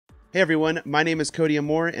Hey everyone, my name is Kody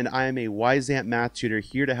A, and I am a Wyzant math tutor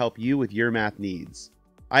here to help you with your math needs.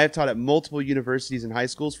 I have taught at multiple universities and high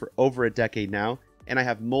schools for over a decade now, and I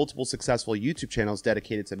have multiple successful YouTube channels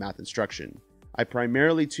dedicated to math instruction. I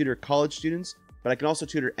primarily tutor college students, but I can also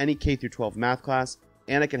tutor any K-12 math class,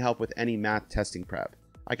 and I can help with any math testing prep.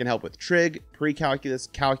 I can help with trig, pre-calculus,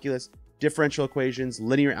 calculus, differential equations,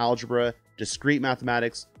 linear algebra, discrete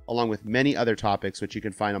mathematics, along with many other topics which you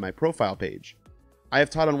can find on my profile page. I have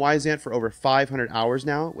taught on Wyzant for over 500 hours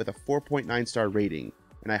now with a 4.9 star rating,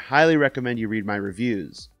 and I highly recommend you read my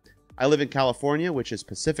reviews. I live in California, which is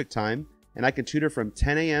Pacific time, and I can tutor from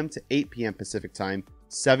 10 a.m. to 8 p.m. Pacific time,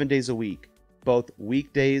 7 days a week, both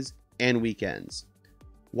weekdays and weekends.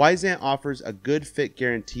 Wyzant offers a good fit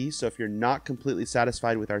guarantee, so if you're not completely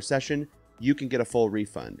satisfied with our session, you can get a full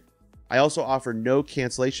refund. I also offer no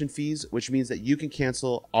cancellation fees, which means that you can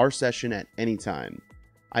cancel our session at any time.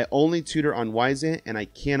 I only tutor on Wyzant, and I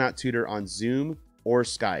cannot tutor on Zoom or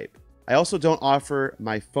Skype. I also don't offer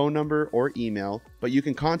my phone number or email, but you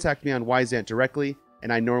can contact me on Wyzant directly,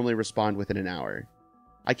 and I normally respond within an hour.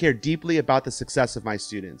 I care deeply about the success of my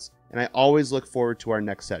students, and I always look forward to our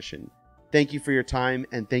next session. Thank you for your time,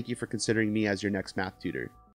 and thank you for considering me as your next math tutor.